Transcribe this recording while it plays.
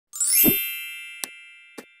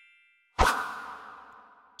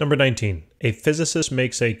Number 19. A physicist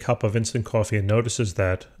makes a cup of instant coffee and notices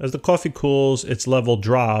that, as the coffee cools, its level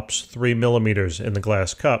drops 3 millimeters in the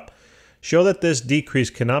glass cup. Show that this decrease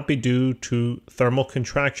cannot be due to thermal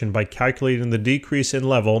contraction by calculating the decrease in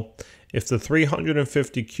level if the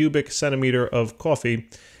 350 cubic centimeter of coffee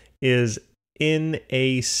is in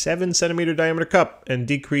a 7 centimeter diameter cup and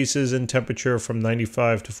decreases in temperature from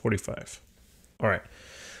 95 to 45. All right.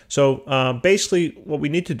 So basically what we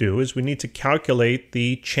need to do is we need to calculate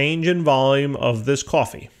the change in volume of this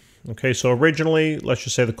coffee. Okay, so originally, let's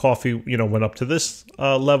just say the coffee, went up to this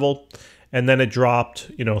level, and then it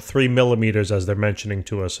dropped, 3 millimeters as they're mentioning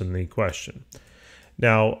to us in the question.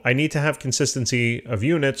 Now, I need to have consistency of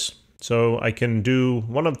units, so I can do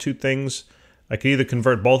one of two things. I could either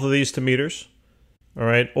convert both of these to meters, all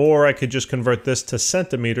right, or I could just convert this to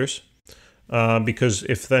centimeters, because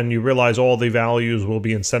if then you realize all the values will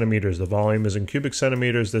be in centimeters. The volume is in cubic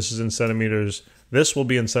centimeters, this is in centimeters, this will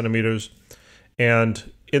be in centimeters,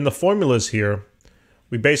 and in the formulas here,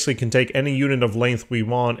 we basically can take any unit of length we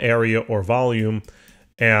want, area or volume,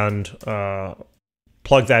 and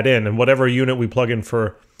plug that in. And whatever unit we plug in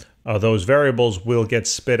for those variables will get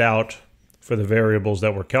spit out for the variables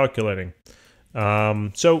that we're calculating.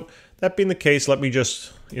 So that being the case, let me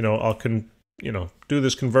just, I'll do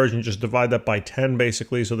this conversion, just divide that by 10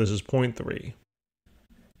 basically. So this is 0.3,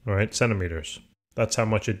 all right, centimeters. That's how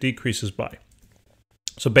much it decreases by.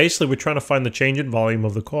 So basically, we're trying to find the change in volume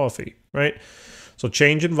of the coffee, right? So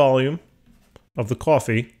change in volume of the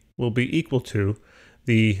coffee will be equal to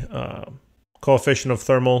the coefficient of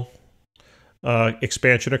thermal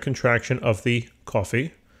expansion or contraction of the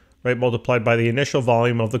coffee, right, multiplied by the initial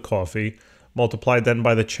volume of the coffee, multiplied then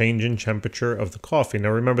by the change in temperature of the coffee. Now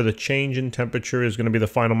remember, the change in temperature is going to be the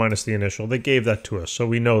final minus the initial. They gave that to us, so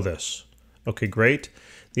we know this. Okay, great.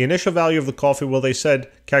 The initial value of the coffee, well, they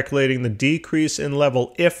said calculating the decrease in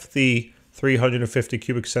level if the 350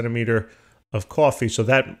 cubic centimeter of coffee, so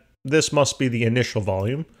that this must be the initial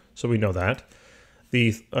volume, so we know that.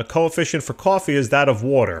 The coefficient for coffee is that of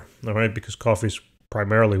water, all right, because coffee is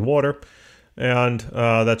primarily water, and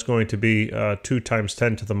that's going to be 2 times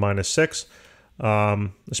 10 to the minus 6,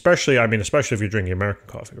 especially if you're drinking American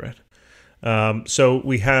coffee, right? So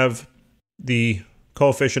we have the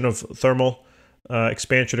coefficient of thermal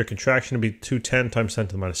expansion or contraction to be 210 times 10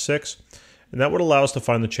 to the minus 6, and that would allow us to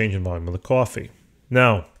find the change in volume of the coffee.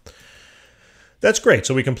 Now, that's great.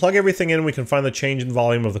 So we can plug everything in, we can find the change in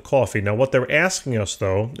volume of the coffee. Now what they're asking us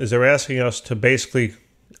though, is they're asking us to basically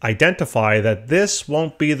identify that this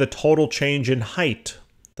won't be the total change in height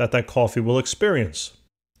that coffee will experience,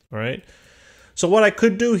 all right? So what I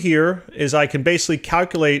could do here is I can basically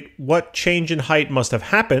calculate what change in height must have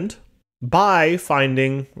happened by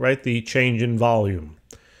finding, right, the change in volume.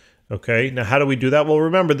 Okay, now how do we do that? Well,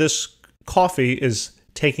 remember, this coffee is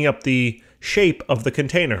taking up the shape of the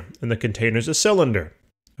container, and the container is a cylinder.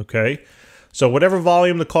 Okay, so whatever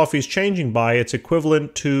volume the coffee is changing by, it's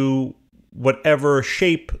equivalent to whatever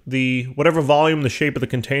volume the shape of the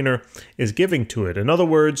container is giving to it. In other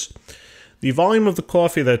words, the volume of the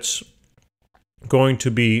coffee that's going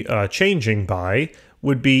to be changing by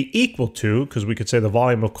would be equal to, because we could say the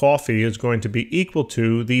volume of coffee is going to be equal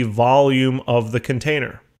to the volume of the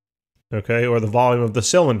container, okay, or the volume of the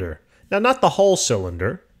cylinder. Now, not the whole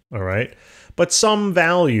cylinder, all right, but some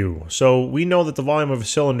value. So we know that the volume of a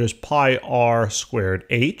cylinder is pi r squared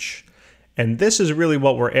h, and this is really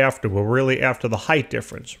what we're after. We're really after the height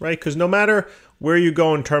difference, right? Because no matter where you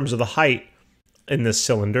go in terms of the height in this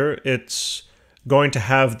cylinder, it's going to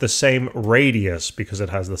have the same radius because it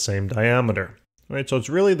has the same diameter. Right, so it's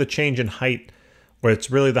really the change in height, or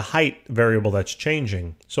it's really the height variable that's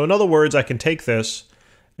changing. So in other words, I can take this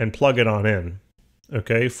and plug it on in,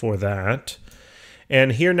 okay, for that.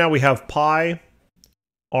 And here now we have pi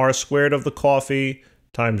r squared of the coffee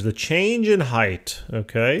times the change in height,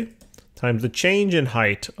 okay, times the change in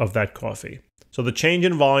height of that coffee. So the change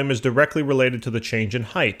in volume is directly related to the change in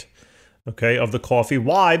height, okay, of the coffee.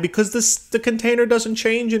 Why? Because the container doesn't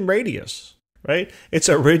change in radius, right? It's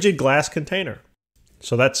a rigid glass container.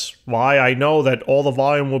 So that's why I know that all the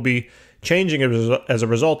volume will be changing as a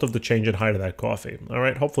result of the change in height of that coffee. All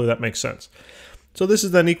right, hopefully that makes sense. So this is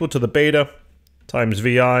then equal to the beta times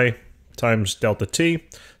VI times delta T.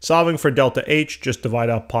 Solving for delta H, just divide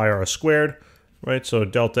out pi r squared, right? So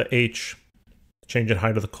delta H, change in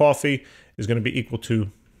height of the coffee, is going to be equal to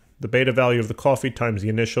the beta value of the coffee times the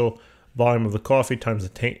initial volume of the coffee times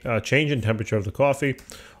the change in temperature of the coffee,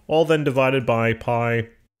 all then divided by pi,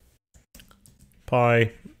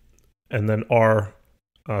 and then r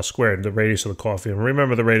squared, the radius of the coffee. And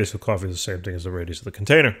remember, the radius of the coffee is the same thing as the radius of the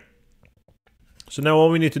container. So now all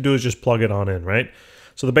we need to do is just plug it on in, right?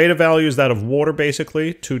 So the beta value is that of water,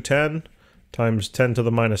 basically, 210 times 10 to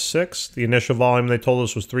the minus 6. The initial volume they told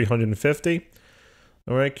us was 350.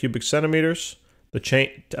 All right, cubic centimeters. The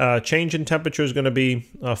change in temperature is going to be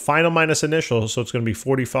final minus initial, so it's going to be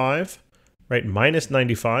 45, right, minus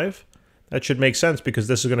 95. That should make sense because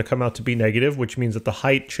this is going to come out to be negative, which means that the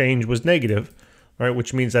height change was negative, right,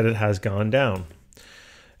 which means that it has gone down.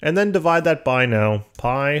 And then divide that by now,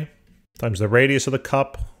 pi times the radius of the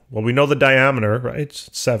cup. Well, we know the diameter, right? It's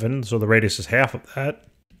 7, so the radius is half of that.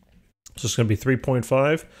 So it's going to be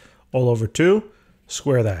 3.5 all over 2.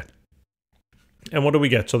 Square that. And what do we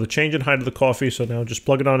get? So the change in height of the coffee, so now just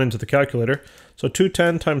plug it on into the calculator. So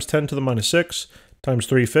 210 times 10 to the minus 6 times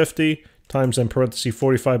 350 times, in parentheses,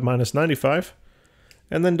 45 minus 95.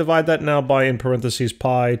 And then divide that now by, in parentheses,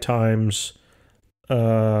 pi times...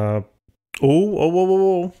 Made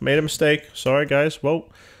a mistake. Sorry, guys. Whoa.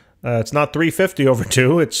 It's not 350 over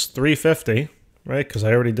 2, it's 350, right? Because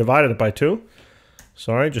I already divided it by 2.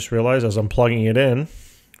 Sorry, just realized as I'm plugging it in,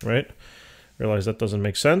 right? Realize that doesn't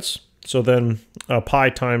make sense. So then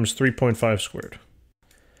pi times 3.5 squared.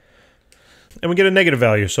 And we get a negative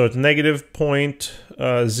value. So it's negative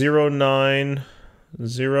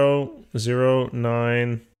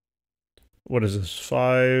 0.09009, what is this,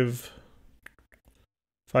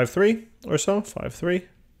 5.3 or so, 5.3.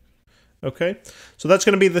 Okay, so that's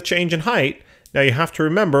going to be the change in height. Now you have to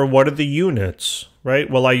remember, what are the units, right?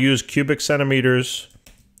 Well, I use cubic centimeters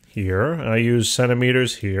here, and I use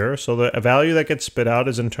centimeters here. So the value that gets spit out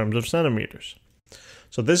is in terms of centimeters.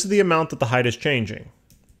 So this is the amount that the height is changing.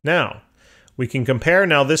 Now, we can compare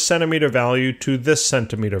now this centimeter value to this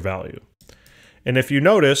centimeter value. And if you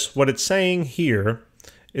notice, what it's saying here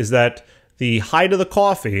is that the height of the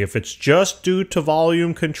coffee, if it's just due to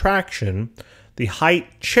volume contraction, the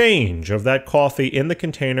height change of that coffee in the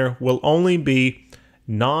container will only be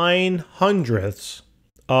 9/100ths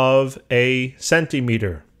of a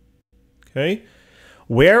centimeter. Okay?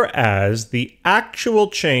 Whereas the actual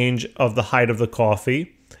change of the height of the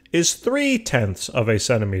coffee is 3/10ths of a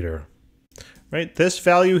centimeter. Right? This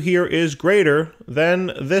value here is greater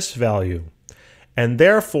than this value. And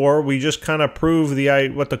therefore, we just kind of prove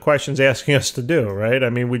what the question's asking us to do, right? I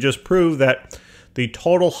mean, we just prove that the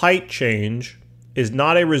total height change is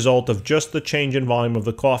not a result of just the change in volume of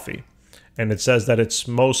the coffee. And it says that it's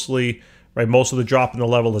mostly, right, most of the drop in the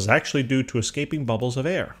level is actually due to escaping bubbles of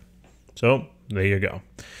air. So, there you go.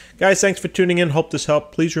 Guys, thanks for tuning in. Hope this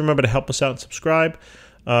helped. Please remember to help us out and subscribe.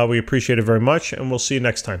 We appreciate it very much, and we'll see you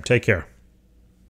next time. Take care.